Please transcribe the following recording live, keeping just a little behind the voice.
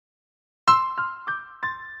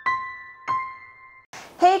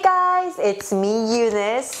guys, it's me,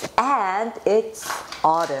 Eunice, and it's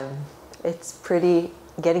autumn. It's pretty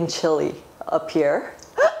getting chilly up here.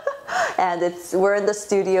 And we're in the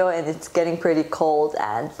studio and it's getting pretty cold,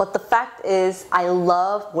 but the fact is I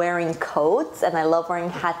love wearing coats and I love wearing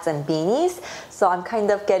hats and beanies, so I'm kind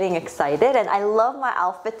of getting excited, and I love my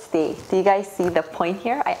outfit today. Do you guys see the point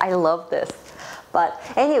here? I love this. But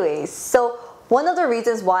anyways, so one of the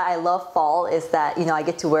reasons why I love fall is that, you know, I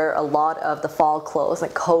get to wear a lot of the fall clothes,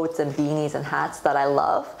 like coats and beanies and hats that I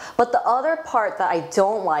love. But the other part that I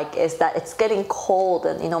don't like is that it's getting cold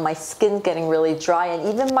and, you know, my skin's getting really dry, and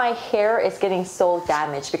even my hair is getting so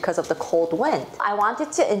damaged because of the cold wind. I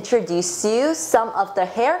wanted to introduce you some of the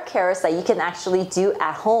hair cares that you can actually do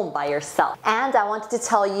at home by yourself. And I wanted to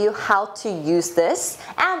tell you how to use this,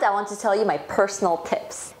 and I want to tell you my personal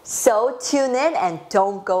tips. So tune in and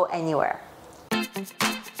don't go anywhere.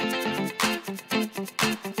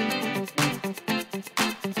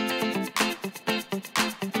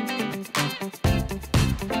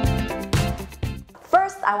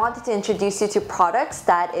 First, I wanted to introduce you to products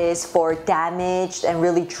that is for damaged and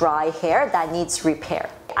really dry hair that needs repair.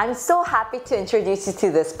 I'm so happy to introduce you to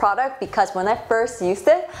this product because when I first used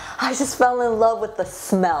it, I just fell in love with the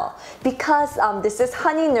smell. Because this is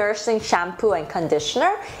honey nourishing shampoo and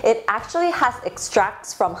conditioner, it actually has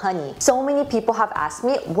extracts from honey. So many people have asked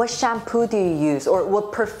me, what shampoo do you use or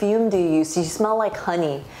what perfume do you use? You smell like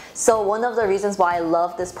honey. So one of the reasons why I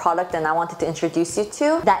love this product and I wanted to introduce you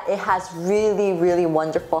to, that it has really, really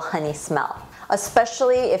wonderful honey smell.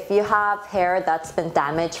 Especially if you have hair that's been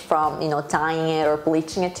damaged from, you know, dyeing it or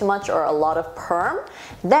bleaching it too much or a lot of perm,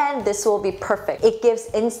 then this will be perfect. It gives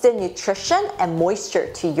instant nutrition and moisture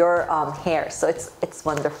to your hair, so it's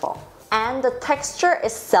wonderful. And the texture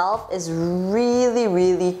itself is really,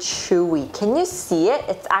 really chewy. Can you see it?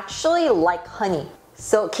 It's actually like honey.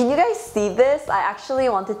 So can you guys see this? I actually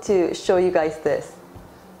wanted to show you guys this.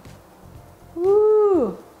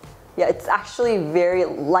 Woo! Yeah, it's actually very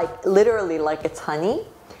literally like it's honey,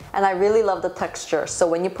 and I really love the texture. So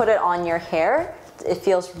when you put it on your hair, it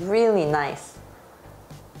feels really nice.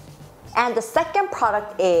 And the second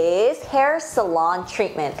product is hair salon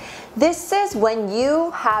treatment. This is when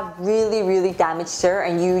you have really, really damaged hair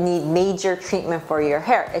and you need major treatment for your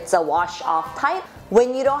hair. It's a wash off type.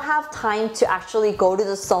 When you don't have time to actually go to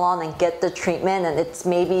the salon and get the treatment and it's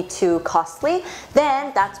maybe too costly,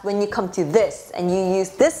 then that's when you come to this and you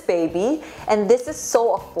use this baby, and this is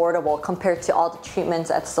so affordable compared to all the treatments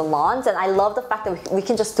at salons, and I love the fact that we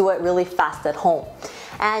can just do it really fast at home.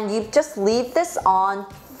 And you just leave this on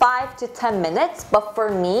 5 to 10 minutes, but for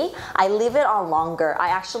me, I leave it on longer. I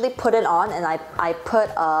actually put it on and I put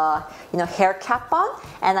a hair cap on,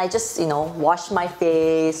 and I just wash my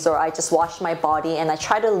face or I just wash my body, and I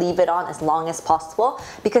try to leave it on as long as possible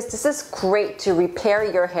because this is great to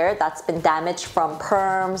repair your hair that's been damaged from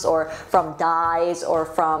perms or from dyes or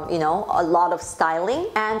from a lot of styling.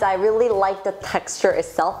 And I really like the texture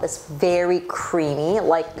itself. It's very creamy,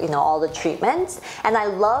 like all the treatments, and I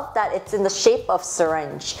love that it's in the shape of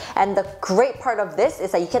syringe. And the great part of this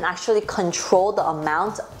is that you can actually control the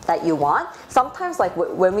amount that you want. Sometimes like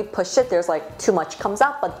when we push it, there's like too much comes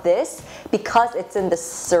out, but this, because it's in the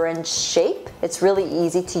syringe shape, it's really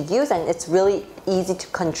easy to use and it's really easy to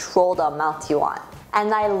control the amount you want.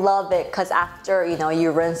 And I love it because after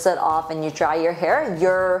you rinse it off and you dry your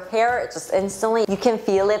hair just instantly, you can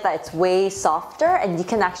feel it that it's way softer and you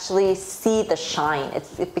can actually see the shine.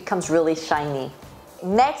 It becomes really shiny.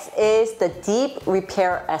 Next is the Deep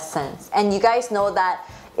Repair Essence. And you guys know that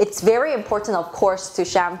it's very important, of course, to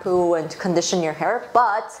shampoo and to condition your hair,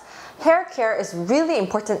 but hair care is really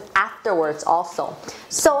important afterwards also.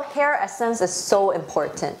 So hair essence is so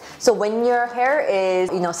important. So when your hair is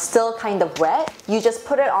still kind of wet, you just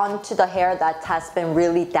put it onto the hair that has been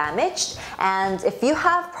really damaged. And if you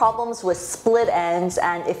have problems with split ends,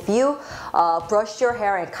 and if you brush your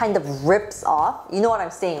hair and it kind of rips off, you know what I'm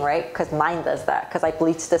saying, right? Because mine does that because I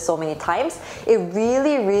bleached this so many times. It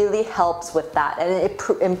really, really helps with that, and it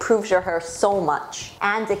improves your hair so much.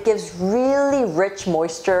 And it gives really rich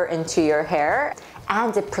moisture into your hair,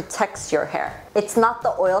 and it protects your hair. It's not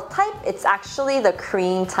the oil type, it's actually the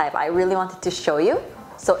cream type. I really wanted to show you.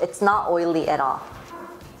 So it's not oily at all.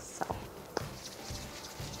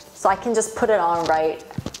 So I can just put it on right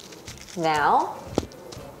now.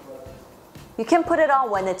 You can put it on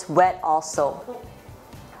when it's wet also.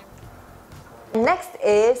 Next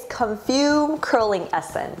is Confume Curling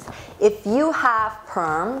Essence. If you have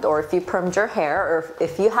permed, or if you permed your hair, or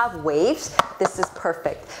if you have waves, this is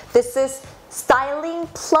perfect. This is styling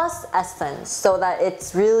plus essence, so that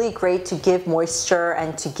it's really great to give moisture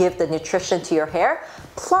and to give the nutrition to your hair.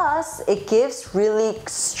 Plus, it gives really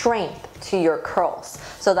strength to your curls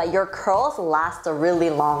so that your curls last a really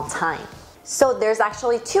long time. So there's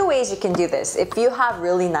actually two ways you can do this. If you have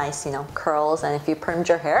really nice, curls, and if you permed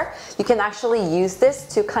your hair, you can actually use this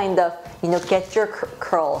to kind of, get your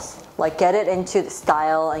curls, like get it into the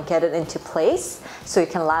style and get it into place so it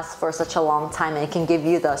can last for such a long time and it can give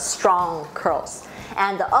you the strong curls.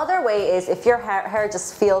 And the other way is if your hair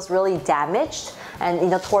just feels really damaged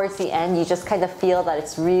and towards the end you just kind of feel that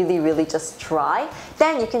it's really just dry,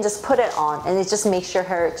 then you can just put it on and it just makes your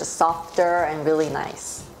hair just softer and really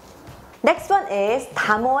nice. Next one is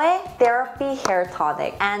Tamoe Therapy Hair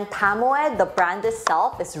Tonic. And Tamoe, the brand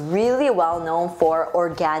itself, is really well known for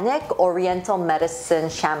organic Oriental medicine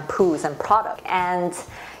shampoos and products. And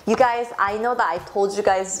you guys, I know that I told you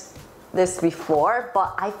guys this before,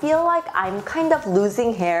 but I feel like I'm kind of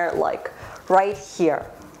losing hair like right here.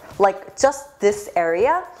 Like just this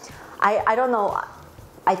area. I don't know.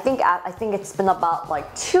 I think it's been about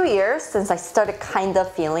like 2 years since I started kind of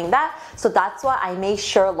feeling that. So that's why I made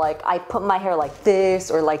sure like I put my hair like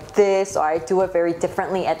this, or I do it very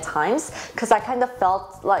differently at times, because I kind of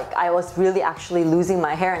felt like I was really actually losing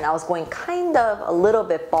my hair and I was going kind of a little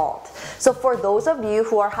bit bald. So for those of you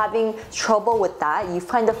who are having trouble with that, you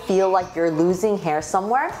kind of feel like you're losing hair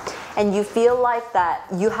somewhere and you feel like that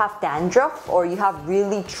you have dandruff or you have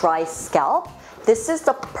really dry scalp, this is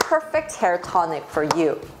the perfect hair tonic for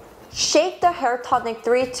you. Shake the hair tonic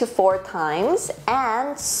 3 to 4 times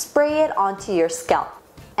and spray it onto your scalp.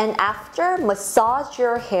 And after, massage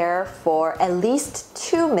your hair for at least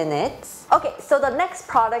 2 minutes. Okay, so the next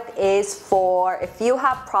product is for if you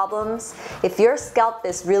have problems, if your scalp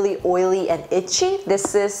is really oily and itchy,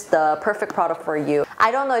 this is the perfect product for you. I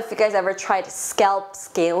don't know if you guys ever tried scalp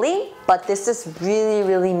scaling, but this is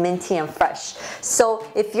really minty and fresh. So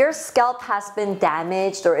if your scalp has been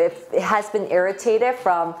damaged or if it has been irritated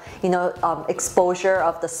from exposure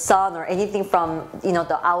of the sun or anything from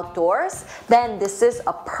the outdoors, then this is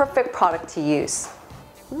a perfect product to use.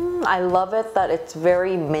 I love it that it's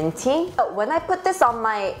very minty. When I put this on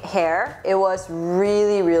my hair, it was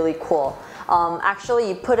really cool. Actually,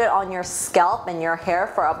 you put it on your scalp and your hair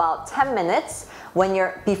for about 10 minutes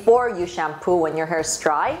before you shampoo when your hair is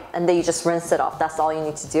dry, and then you just rinse it off. That's all you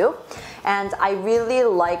need to do. And I really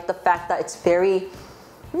like the fact that it's very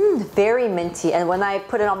minty, and when I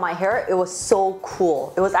put it on my hair, it was so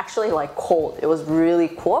cool. It was actually like cold. It was really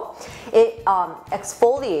cool. It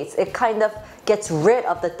exfoliates. It kind of gets rid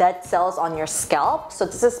of the dead cells on your scalp. So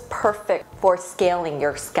this is perfect for scaling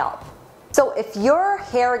your scalp. So if your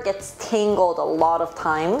hair gets tangled a lot of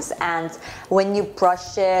times and when you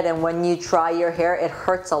brush it and when you dry your hair it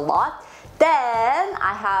hurts a lot, then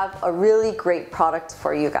I have a really great product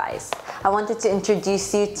for you guys. I wanted to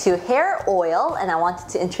introduce you to hair oil, and I wanted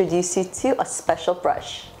to introduce you to a special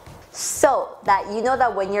brush. So that you know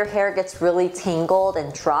that when your hair gets really tangled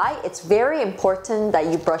and dry, it's very important that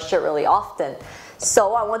you brush it really often.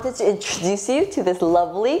 So I wanted to introduce you to this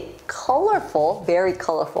lovely, colorful, very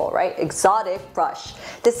colorful, right? Exotic brush.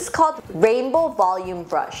 This is called Rainbow Volume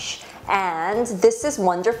Brush. And this is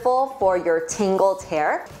wonderful for your tangled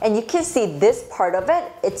hair. And you can see this part of it,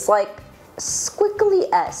 it's like squiggly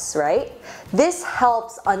S, right? This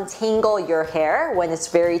helps untangle your hair when it's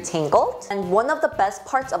very tangled. And one of the best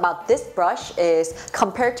parts about this brush is,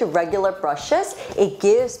 compared to regular brushes, it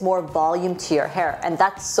gives more volume to your hair, and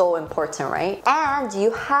that's so important, right? And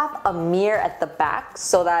you have a mirror at the back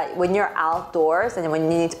so that when you're outdoors and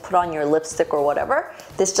when you need to put on your lipstick or whatever,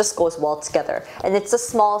 this just goes well together. And it's a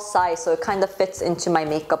small size, so it kind of fits into my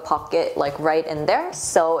makeup pocket like right in there,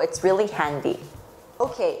 so it's really handy.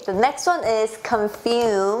 Okay, the next one is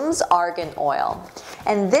Confumes Argan Oil.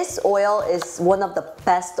 And this oil is one of the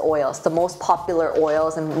best oils, the most popular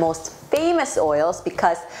oils and most famous oils,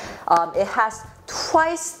 because it has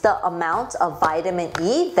twice the amount of vitamin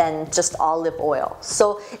E than just olive oil.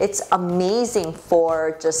 So it's amazing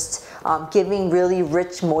for just giving really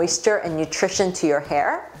rich moisture and nutrition to your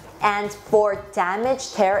hair. And for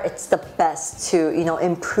damaged hair, it's the best to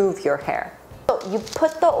improve your hair. So you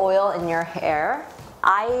put the oil in your hair.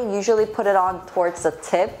 I usually put it on towards the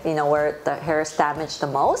tip, where the hair is damaged the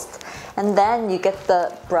most. And then you get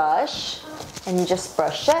the brush and you just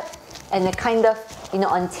brush it. And it kind of,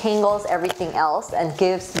 untangles everything else and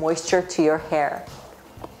gives moisture to your hair.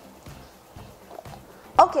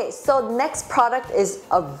 Okay, so next product is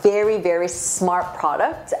a very, very smart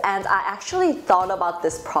product, and I actually thought about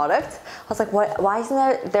this product. I was like, why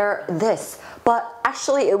isn't there this? But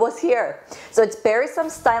actually it was here. So it's Berry Some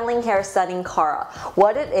Styling Hair Setting Cara.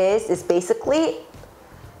 What it is basically,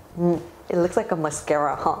 it looks like a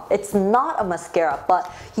mascara, huh? It's not a mascara, but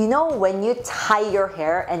you know when you tie your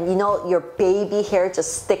hair and you know your baby hair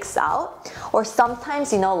just sticks out? Or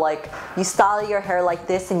sometimes, you know, like you style your hair like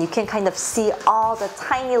this and you can kind of see all the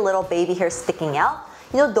tiny little baby hair sticking out.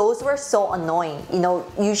 You know, those were so annoying. You know,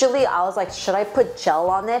 usually I was like, should I put gel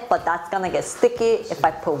on it? But that's gonna get sticky. If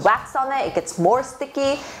I put wax on it, it gets more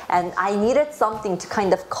sticky. And I needed something to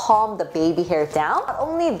kind of calm the baby hair down. Not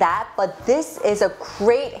only that, but this is a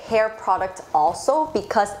great hair product also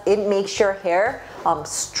because it makes your hair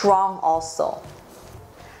strong also.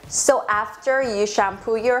 So after you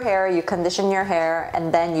shampoo your hair, you condition your hair,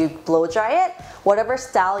 and then you blow dry it, whatever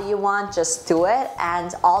style you want, just do it.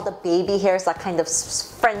 And all the baby hairs that kind of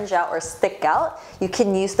fringe out or stick out, you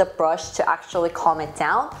can use the brush to actually calm it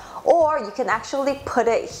down. Or you can actually put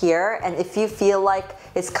it here, and if you feel like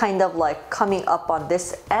it's kind of like coming up on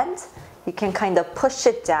this end, you can kind of push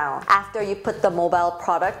it down. After you put the mobile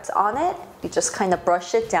product on it, you just kind of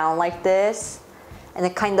brush it down like this, and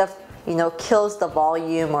it kind of, you know, kills the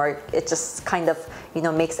volume, or it just kind of, you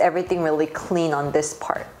know, makes everything really clean on this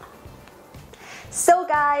part. So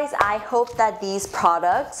guys, I hope that these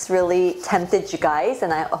products really tempted you guys,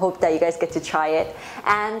 and I hope that you guys get to try it.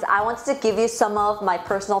 And I wanted to give you some of my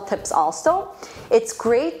personal tips also. It's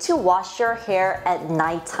great to wash your hair at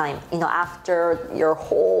nighttime. You know, after your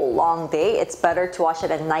whole long day, it's better to wash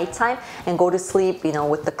it at nighttime and go to sleep, you know,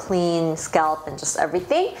 with the clean scalp and just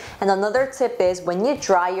everything. And another tip is when you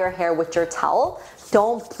dry your hair with your towel,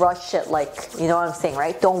 don't brush it like, you know what I'm saying,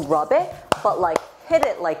 right? Don't rub it, but like hit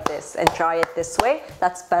it like this and dry it this way.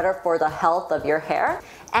 That's better for the health of your hair.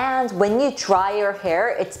 And when you dry your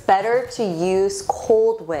hair, it's better to use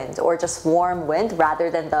cold wind or just warm wind rather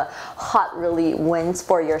than the hot, really winds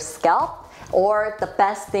for your scalp. Or the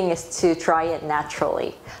best thing is to dry it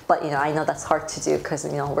naturally. But you know, I know that's hard to do because,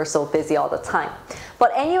 you know, we're so busy all the time.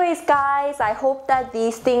 But anyways guys, I hope that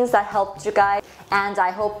these things that helped you guys, and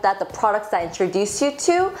I hope that the products that I introduced you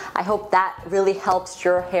to, I hope that really helps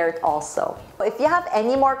your hair also. If you have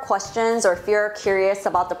any more questions, or if you're curious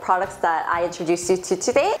about the products that I introduced you to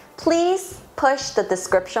today, please push the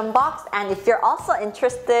description box. And if you're also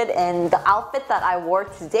interested in the outfit that I wore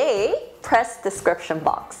today, press description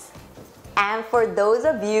box. And for those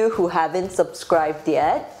of you who haven't subscribed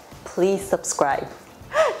yet, please subscribe.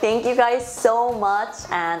 Thank you guys so much,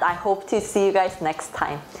 and I hope to see you guys next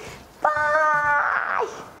time.